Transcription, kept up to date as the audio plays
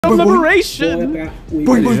commemoration.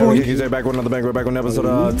 He's back with another bang. We're back on episode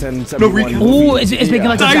 1071. Ooh, it's making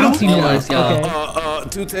like a bouncy noise. Okay.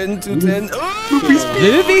 210.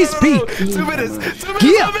 Luffy's peak. 2 minutes.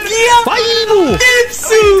 Yeah. Final.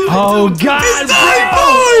 Oh God.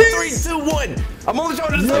 3, 2, 1. I'm only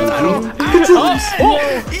showing the subtitle.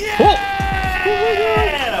 Yeah.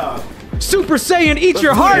 Super Saiyan, eat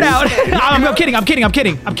your heart out. I'm kidding.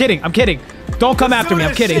 Don't come after me.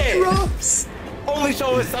 I'm kidding. Only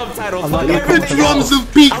showing subtitles. The drums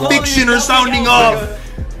of peak fiction are sounding off.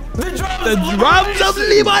 The Drums of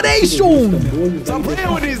liberation. Stop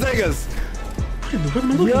playing with these niggas.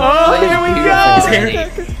 Oh, here we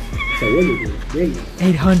go.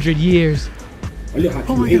 800 years.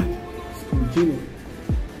 Oh my god.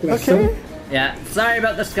 Okay. Yeah, sorry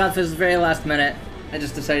about the scuff. It was very last minute. I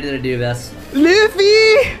just decided to do this. Luffy!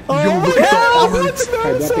 Yellow cockers! I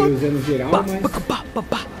know.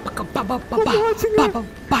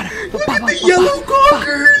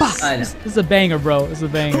 This is a banger, bro. This is a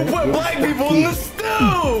banger. Put black people in the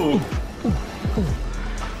stew.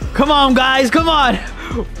 Come on, guys. Come on.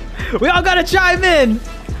 We all gotta chime in.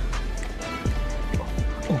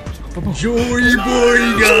 Joey boy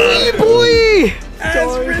Hey, boy!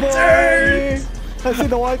 has returned! I see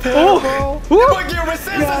the white tail, bro.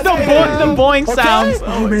 The boing sounds.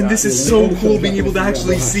 Oh man, this is so cool being able to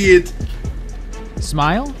actually see it.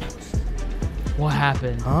 Smile? What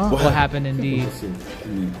happened? Huh? What happened indeed?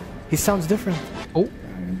 He sounds different. Oh.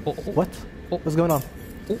 What? What's going on?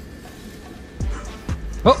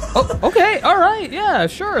 Oh, okay. All right. Yeah,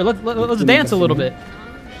 sure. Let's dance a little bit.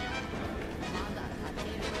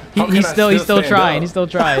 He's still trying. He's still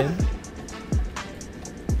trying.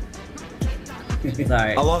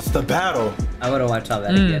 Sorry. I lost the battle. I would have watched all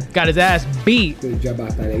that again. Got his ass beat.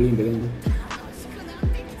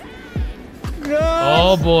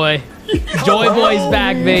 Oh boy. Joy Boy's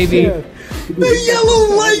back, baby. The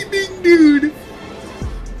yellow lightning, dude!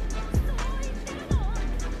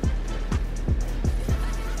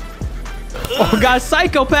 Oh god,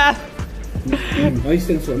 psychopath.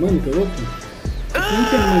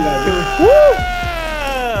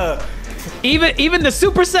 Even the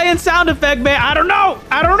Super Saiyan sound effect, man. I don't know.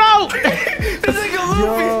 This nigga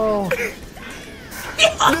Luffy. This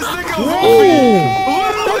nigga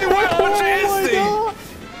Luffy. Literally went on your instinct.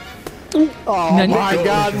 Oh my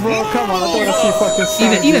god, bro. Come on. I don't want to see fucking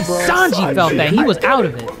Sanji, Even bro. Sanji felt that. He was out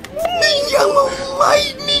of it. The yellow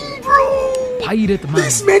lightning, bro! Pirate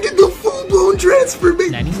This man did the full-blown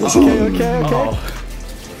transformation! Okay.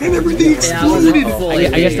 And everything exploded! I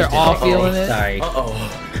guess they're all feeling it. Sorry. I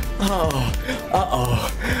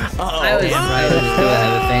I was trying to do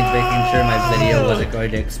ahead of things, making sure my video wasn't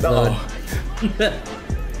going to explode.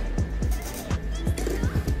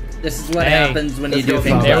 This is what happens when you do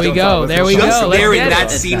things. There we go. There we go. Just Let's there in get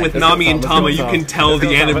that it. scene with Nami and Tama, you can tell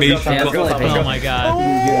the animation. Oh my god.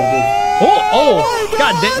 Oh,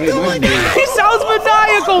 god damn. He sounds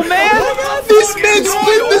maniacal, man. This man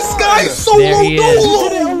split the sky solo There he is.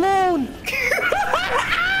 dolo!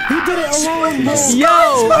 He did it alone, bro. Yo,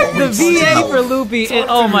 the VA for Luffy.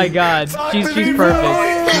 Oh my god. She's perfect.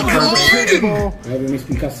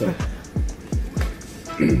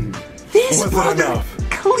 This brother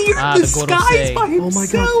cleared the the skies Gorosei. by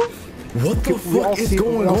himself! What the fuck is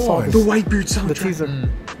going on? The Whitebeard The soundtrack. teaser.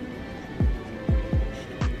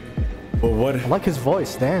 But what? I like his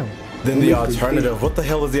voice, damn. Then the alternative. What the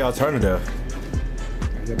hell is the alternative?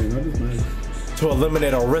 To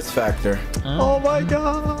eliminate our risk factor. Oh my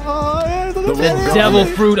god. The Devil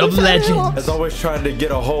fruit of legend. is always trying to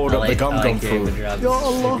get a hold of the gum fruit,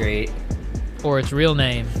 They're great. Or its real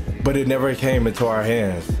name. but it never came into our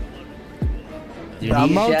hands The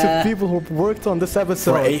amount of people who worked on this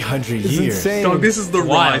episode for 800 is years. insane. Dog, this is the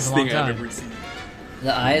Why? rawest It's a long thing I've time. ever seen.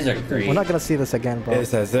 The eyes are great. We're not gonna see this again, bro.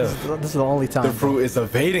 It's as if This is the only time. the fruit is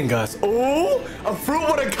evading us. Ooh, a fruit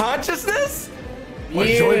with a consciousness? What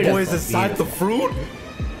Joy Boy is inside the fruit?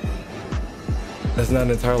 That's not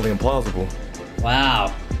entirely implausible.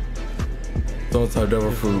 Wow. Don't type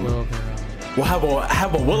devil fruit. We'll have a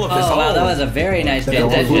will of his Oh own. wow, that was a very nice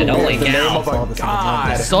transition. Holy The name cow. of a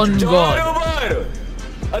god. Sun God.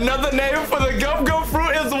 Another name for the gum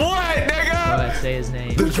fruit is what, nigga? Go ahead, say his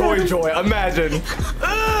name. The Joy, imagine.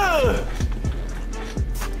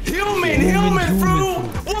 Human fruit.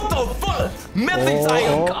 What the fuck? Methic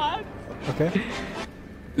god. Okay.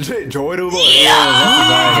 Joy to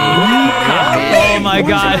Oh my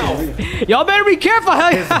god. Y'all better be careful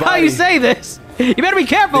how you say this. You better be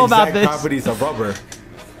careful about this. Properties of rubber.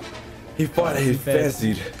 He thought he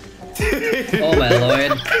fancied. Oh my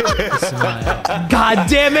lord. God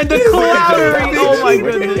damn it, the cloudery. Oh my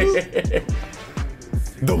goodness.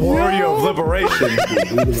 The warrior of liberation.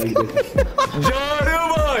 John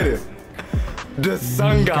Newman. The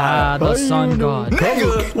sun god. God, the sun god.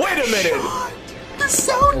 Nigga, wait a minute. The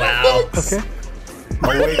sound Wow. effects. Okay.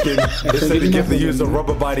 Awaken. They said to give the user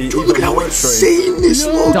rubber body Look even how more strength. insane this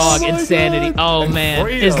looks. Dog insanity. Oh man,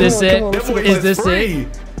 freedom. is this it? Come on, Is this it?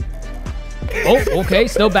 Oh, okay,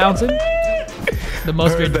 still bouncing. The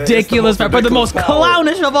most Heard that. ridiculous, It's the most but the most ridiculous power.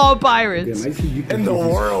 clownish of all pirates. In the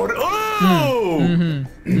world. Oh!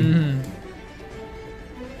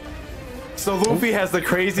 So Luffy has the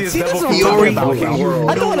craziest devil this fruit Fiori. in the fucking world.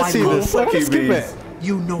 I don't want to see this. I want to Fucking skip beast. it.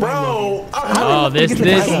 You know I love Bro, Oh,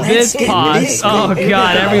 this pause. Oh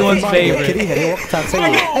god, everyone's favorite. Kitty head. Walk time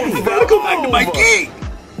saying, I gotta go back to my gate.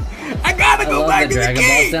 I gotta I go love back the to the Dragon Ball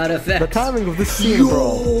gate. sound the effects. timing of this scene,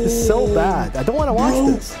 bro, is so bad. I don't want to watch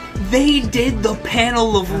Bro, this. they did the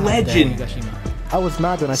panel of legend I was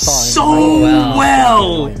mad when I saw it. so wow.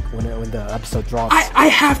 well. When the episode drops. I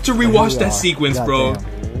have to rewatch that sequence, God bro.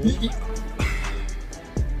 damn.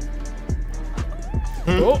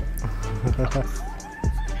 Oh.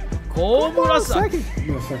 Komurasaki.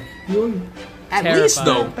 At least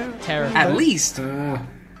though, Terrifying. at least.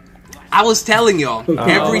 I was telling y'all,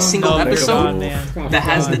 every single no, episode God, man. that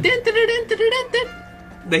has the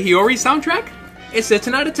the Hiyori soundtrack, it's a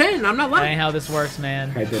 10 out of 10. I'm not That ain't lying. how this works,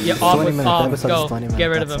 man. I didn't. Yeah, off 20 with minutes. The off. episode Go. is 20 minutes. Get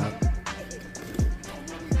rid of That's him.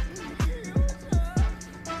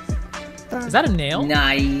 it. Is that a nail?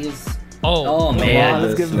 Nice. Oh. Oh man.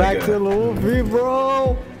 Let's get back to Luffy,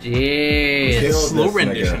 bro. Jeez. Kill Slow this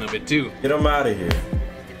rendition nigga. of it too. Get him out of here.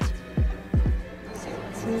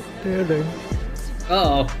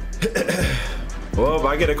 Uh oh. Well,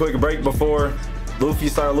 I get a quick break before Luffy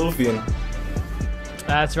start Luffying.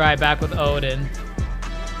 That's right, back with Odin.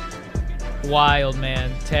 Wild,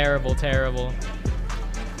 man. Terrible, terrible.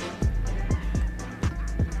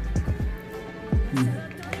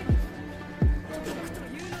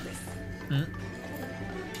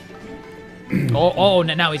 Oh,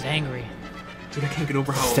 now he's angry. Dude, I can't get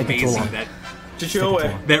over how It's taking too amazing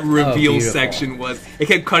long. that reveal beautiful. section was. It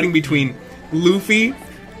kept cutting between Luffy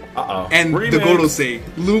Uh-oh. and Remix. the Gorosei.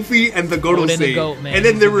 Luffy and the Odin the Gorosei. goat, man. And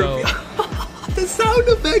then He's the the goat. reveal. The sound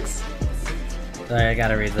effects. Sorry, I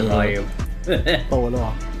gotta raise the volume. Oh,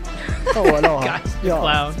 no. Oh, no. Gosh, the Yo.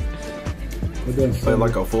 clown. Play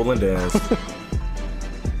like a fool and dance.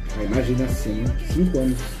 Imagina assim, 5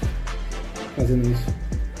 anos fazendo isso.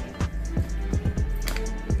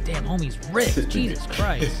 Damn, homie's ripped. Jesus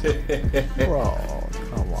Christ. Bro,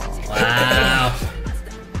 come on. Wow.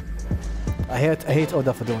 I hate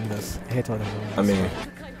Oda for doing this. I hate Oda for doing this. I mean,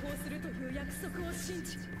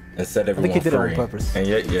 and set think everyone he did it on free. purpose. And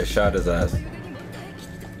yet, you shot his ass.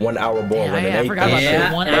 1 hour boy Yeah, running I forgot about Yeah,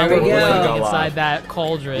 that 1 there hour we go. boiling inside that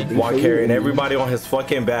cauldron. While carrying everybody on his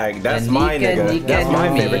fucking back. That's The my Nika, nigga. Nika, That's my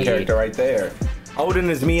Nami. favorite character right there. Odin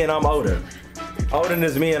is me and I'm Odin. Odin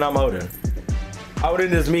is me and I'm Odin.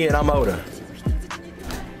 Odin is me and I'm Odin.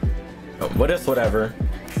 But it's whatever.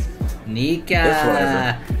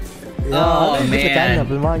 Nika. Oh Look at man.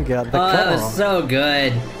 the manga. The Oh, that camera. was so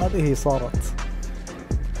good. How did he saw it?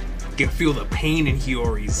 You can feel the pain in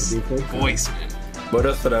Hiyori's voice, man. But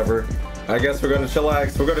it's whatever. I guess we're gonna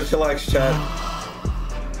chillax. We're gonna chillax, chat.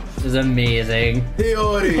 This is amazing.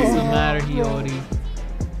 Hiyori! Doesn't matter, Hiyori.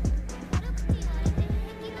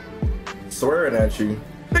 Swearing at you.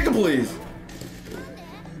 Nigga, please.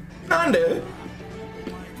 Nande.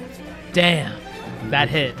 Damn. That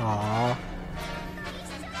hit. Aww.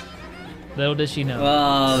 Little did she know.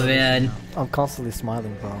 Oh man. I'm constantly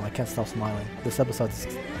smiling, bro. I can't stop smiling. This episode is...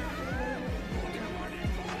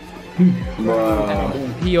 Bro.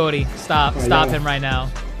 Hiyori, stop. Stop him right now.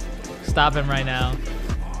 Stop him right now.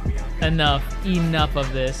 Enough. Enough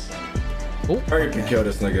of this. Hurry up and kill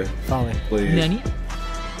this nigga. Finally. Please. Nani?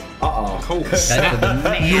 Uh-oh. That's the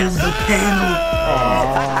man.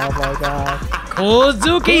 Oh my god.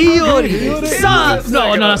 Kozuki Hiyori! Son!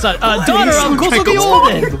 No, son. Daughter of Kozuki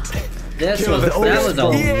Odin! That was a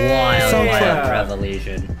wild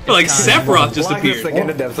revelation. Like Sephiroth just Black this appeared. nigga in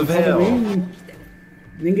the depths of hell.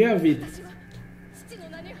 Ninguém havia.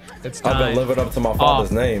 It's I've been time. living up to my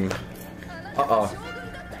father's name. Uh-oh.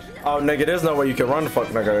 Oh, nigga, there's no way you can run, fuck,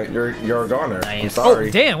 nigga. You're a goner. I'm Nice. sorry.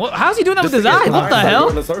 Oh, damn. How's he doing that with his This nigga's eyes? What the eyes are hell?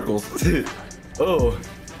 going in circles. Oh.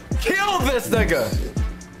 Kill this nigga!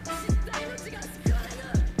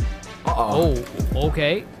 Uh-oh. Oh,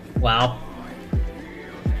 okay. Wow.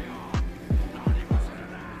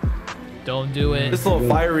 Don't do it. This little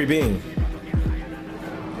fiery beam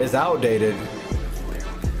is outdated.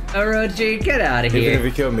 Orochi, get out of Even if here.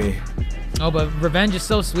 he killed me. Oh, but revenge is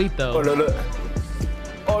so sweet, Oh, though. no, no.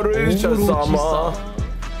 Orochi-sama.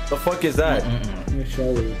 The fuck is that?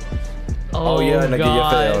 Oh yeah, nigga, you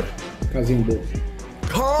failed. Kazimbo.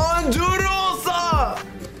 Conjurosa!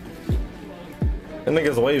 That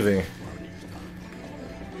nigga's waving.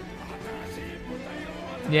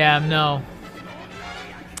 Yeah, no.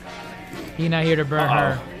 He not here to burn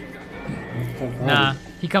her. Nah,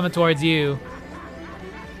 he coming towards you.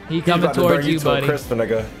 He coming towards you, buddy. Crisp,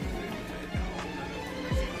 nigga.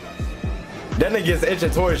 That nigga's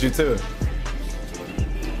itching towards you too.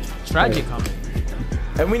 Tragic coming.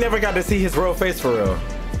 And we never got to see his real face for real.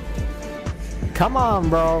 Come on,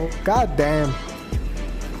 bro. God damn.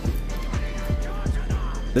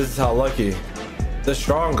 This is how lucky the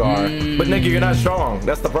strong are. But nigga, you're not strong.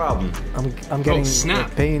 That's the problem. I'm getting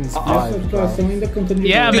snap. pains. Vibes, bro.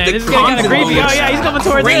 Yeah, Dude, man, the this is getting kind of creepy. convo Oh yeah, he's coming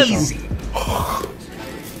towards crazy. him.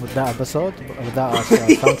 With that episode, with that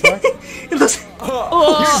soundtrack.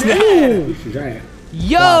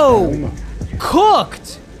 Yo,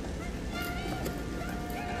 cooked.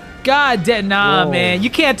 God damn, nah, Whoa. man. You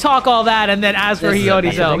can't talk all that and then ask for This is Hiote's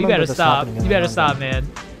amazing. help. You better Remember this stop. happening in You better the stop, man.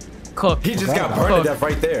 Cooked. He just got burned to death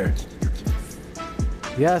right there.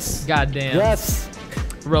 Yes. God damn. Yes.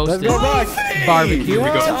 Roasted. Let's go back. Barbecue. Here we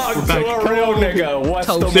go. Talk We're to back. a real nigga. What's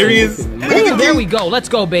the Toast. There he move? is. Ooh, there we go. Let's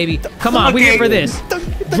go, baby. Come on, we're here for this.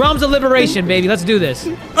 Drums of liberation, baby. Let's do this.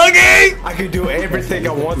 Okay. I can do everything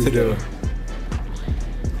I want to do.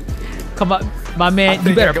 Come on, my I man. You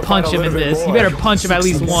think I better can punch find a him in little bit this. You more. better punch him at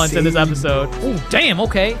least once in this episode. Ooh, damn.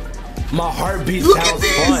 Okay. My heartbeat Look at sounds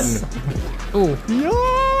this. fun. Ooh.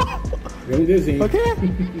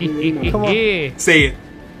 Okay. Come on. Yeah. Say it.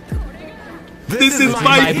 This is my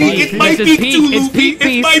My peak. peak. It's my This is peak peak. too, It's Luffy. peak It's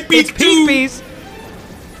piece. my It's peak peak too. piece.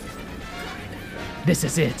 This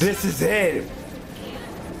is it. This is it.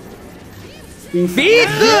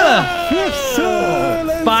 Pizza!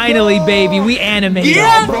 Finally, baby, we animated.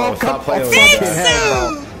 Yeah. Bro, stop playing with my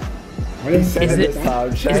bro. Is it? Is that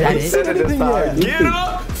it? Said it this time. Get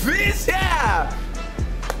up, fish, yeah.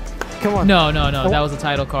 Come on. No, that was the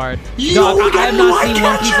title card. Yo, Dog, we I got have new not seen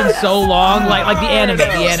One Piece in so long. Like the anime.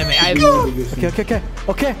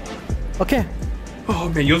 Okay. Oh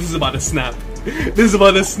man, yo, this is about to snap. This is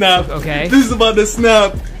about to snap. Okay. This is about to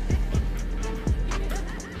snap.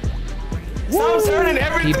 Stop turning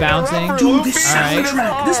everything Keep bouncing. around for Dude, Luffy. this Alright.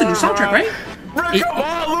 soundtrack. This is a new soundtrack, right? Bro, come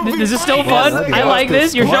on, Luffy, This is still fight. fun. I like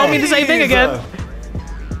this. You're showing me the same thing again.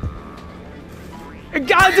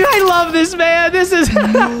 God, dude, I love this, man. This is.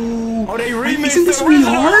 Oh, they remixed Isn't this the really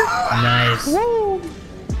original. hard? Nice.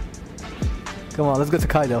 Come on, let's go to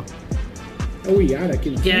Kaido. Oh yeah,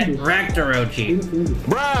 aqui no Get fundo. wrecked, Orochi. No fundo.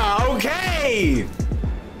 Bruh, okay.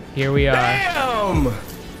 Here we are. Damn.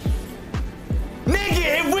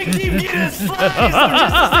 Nigga, if we keep getting sliced, I'm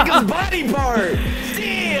just a nigga's body part.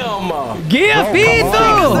 Damn. Give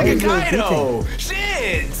It's like Pizza! a Kaido.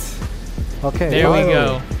 Shit. Okay. There we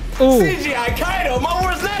go. Ooh. CGI Kaido, my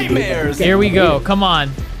worst nightmares. Here we go. Come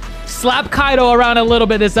on. Slap Kaido around a little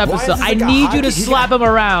bit this episode. this I like a need you to hockey- he slap him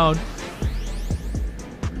around.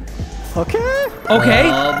 Okay. Okay.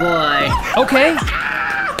 Oh boy. Okay.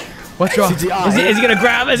 What's wrong? Is he gonna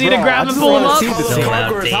grab? Is he gonna Bro, grab I and just pull him wanna up? see this. So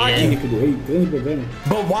Conqueror's outdated. hockey. Doei, grande problema.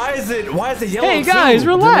 But why is it yellow Hey guys, too?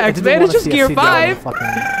 relax, man. It's just Gear 5. Ooh,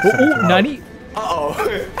 Nani? Uh-oh.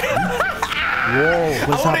 Whoa, I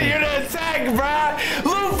what's want to happening? hear the attack, bruh.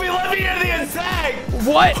 Luffy, let me hear the attack.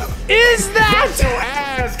 What is That's that? your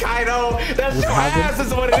ass, Kaido. That's your ass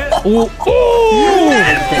is what it is. Ooh, ooh!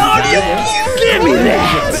 Give me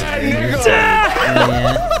that! That nigga. Yeah.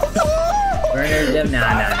 Burner them.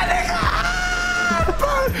 Nah.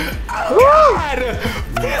 God.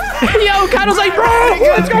 Yo, Kaido's like, bro,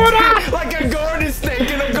 what's going on? Like a garden snake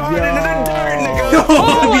in a garden in the dirt, nigga.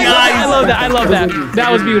 Oh, The eyes. I love that. I love that.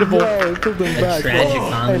 That was beautiful. Yo, took them A back. tragic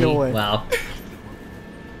Ain't comedy. no way. Wow.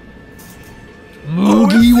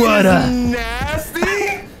 Mugiwara. Nasty.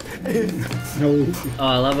 No. Oh,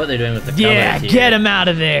 I love what they're doing with the Yeah, colors get here. him out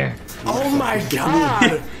of there. Oh my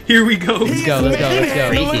God. Here we go. Let's go.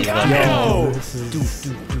 Crazy. Kaido.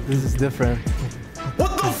 This is different.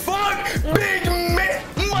 What the fuck? Big man.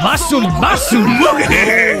 Masuri,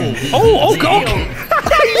 Masuri. Oh, okay. Dude,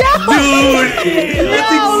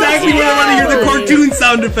 that's exactly what I want to hear. The cartoon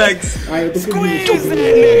sound effects. Ah, eu tô com Squeeze medo.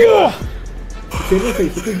 that nigga. Você não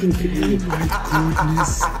fez, você tem que Yeah,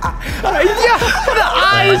 the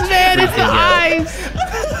eyes, man. It's the eyes.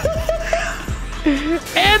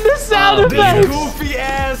 And the sound This effects. goofy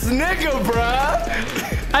ass nigga, bruh.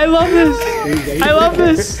 I love this. I love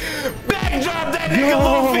this. Backdrop that nigga,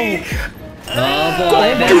 Luffy. Oh boy.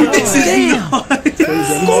 Dude, this is nuts.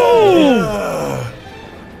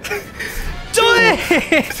 Do it.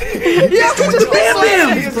 Yeah, just Bam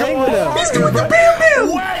Bam! He's playing with him. He's doing the Bam Bam!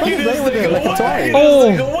 He's playing with him like a toy.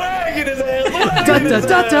 Oh. Wagging his ass. Da da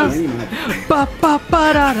da da. Ba ba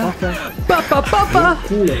ba da da. Ba ba ba ba.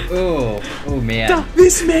 Oh man.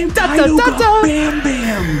 This man Da, da, Kaido da, got da. Bam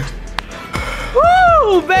Bam!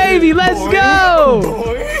 Woo, baby, let's go.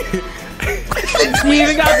 Boy. He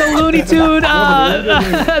even got the Looney Tune,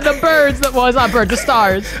 the birds that was not birds, the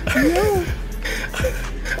stars.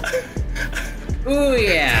 Ooh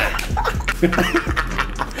yeah.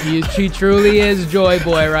 She truly is Joy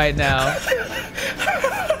Boy right now.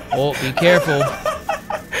 Oh, be careful.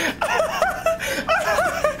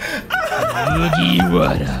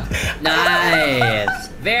 Nice.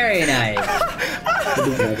 Very nice.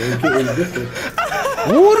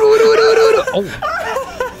 Oh.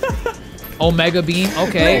 Omega Beam.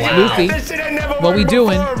 Okay, Wow. Luffy. This shit ain't never What we worked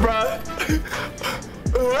doing? before, bruh.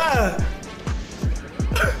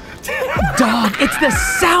 Dog, it's the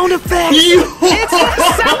sound effects. It's the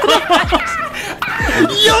sound effects.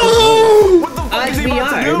 Yo! What the fuck is he VR.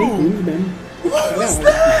 about to do? What was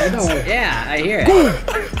that? Yeah, I hear it.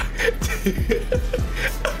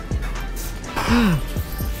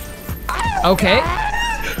 Okay.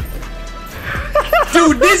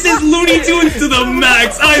 Dude, this is Looney Tunes to the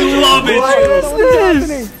max. I love it. What is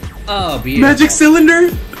this? Oh, beautiful. Magic cylinder?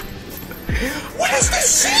 What is this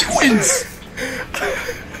sequence?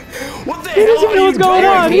 What the He hell doesn't are know you what's going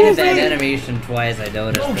doing? on. I repeated that animation twice, I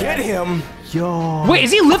noticed Go get that. him. Yo. Wait,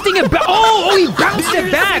 is he lifting it back? Oh, he bounced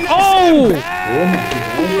it back. Oh.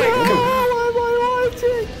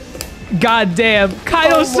 God damn.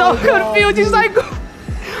 Kaido's so confused. He's like,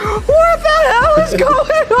 what the hell is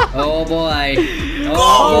going on? Oh boy. Oh,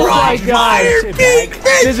 Oh my boy. God. Big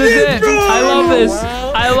This is it. I love this.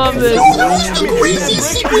 I love this. Yo, that was the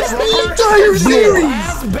craziest sequence in the entire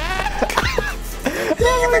series.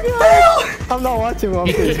 I'm not watching One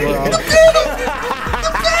Piece, bro.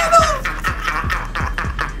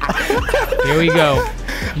 Here we go.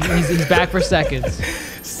 He's back for seconds.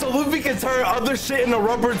 So Luffy can turn other shit into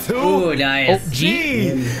rubber too? Ooh, Oh, nice.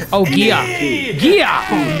 G. Oh, Gia. Gia.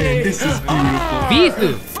 This is beautiful.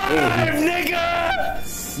 Bifu. Five,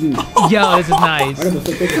 nigga! Yo, this is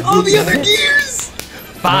nice. All the other gears.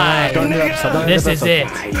 5. Don't do that episode, don't do This that is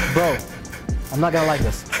episode. it. Bro, I'm not gonna like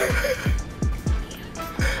this.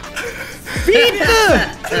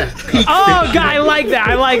 Oh, God, I like that.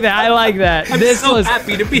 I like that. I like that. I'm This so was.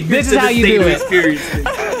 happy to be here. This is to how you state do of it. experience.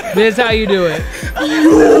 This is how you do it.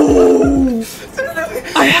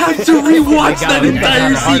 I have to rewatch God, that I'm gonna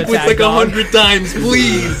have entire a heart sequence attack, like dog. 100 times,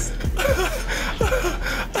 please.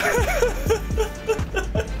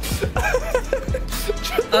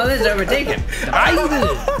 Oh, this is overtaken.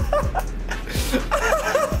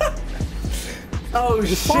 Oh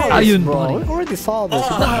shit! Saw Are this, you bro. bloody? We already saw this.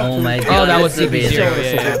 Oh my god. Oh, that was this is amazing.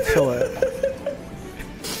 CP0. Yeah, yeah. Show it.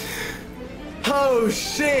 Oh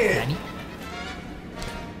shit!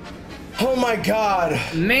 Oh my god!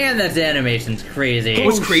 Man, that animation's crazy.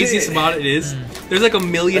 What's craziest about it is there's like a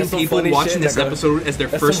million That's some people funny watching shit, this nigga. episode as their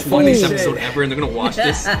That's first some One funny Piece shit. episode ever, and they're gonna watch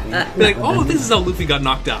this. They're like, oh, this is how Luffy got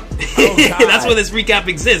knocked out. God. That's why this recap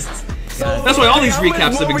exists. That's why all these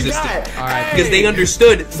recaps have existed. Alright. Because they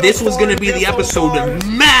understood this was gonna be the episode that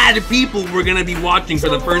mad people were gonna be watching for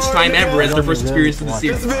the first time ever as their first experience of the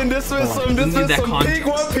series. This was some need that peak context.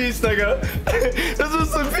 One Piece, nigga. This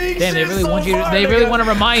was some peak Damn, they shit really so want you. far, They really nigga. want to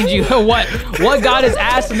remind you what got his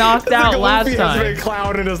ass knocked This out nigga last Luffy has been time.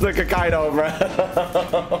 clowning this nigga Kaido,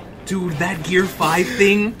 bro. Dude, that Gear 5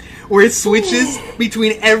 thing where it switches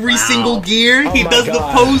between every single gear, he my does the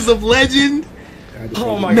God. pose of legend.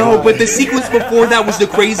 Oh my No, god. but the sequence before that was the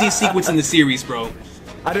craziest sequence in the series, bro.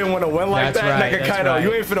 I didn't want to win like That's that, right. nigga That's Kaido. right.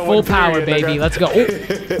 You ain't finna Full win. power, period, baby. nigga. Let's go.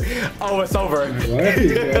 Oh, it's over.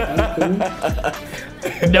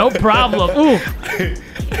 No problem. Ooh,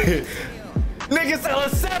 Nigga said,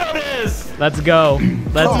 let's settle this. let's go.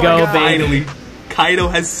 Let's Oh my go, God. baby. Finally, Kaido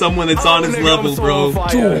has someone that's on his Nigga, level, I'm so bro. on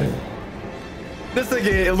fire. This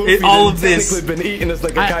nigga, Luffy, all of this- technically been eating this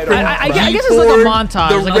nigga I Kaido. guess it's like a montage.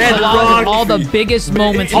 The Like Red a collage Rock. of all the biggest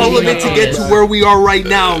moments. All of leading it up to to get this. to where we are right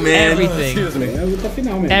now, man. Everything. Excuse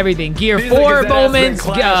me. Everything. Gear These 4 niggas that has been moments,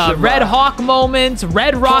 clashing, Red bro. Hawk moments,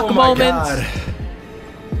 Red Rock Oh my moments, God.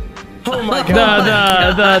 Oh my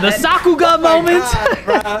god. the Sakuga moments.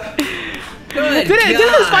 Good Didn't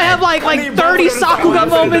this fight have like 30 Sakuga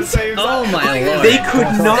moments? Oh my lord. They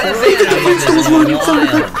could not. This They could defense animation those is one each other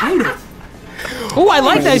wild. like Kaido. Oh, I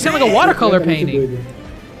like that. It sounds like a watercolor painting.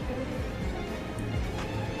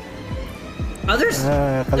 Oh, there's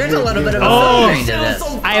a little bit of a Oh. filtering to this.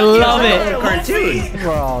 I love It's it. a cartoon.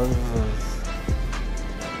 Bro,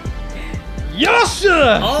 Yes!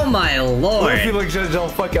 Oh my Luffy lord. looks just so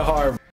fucking hard.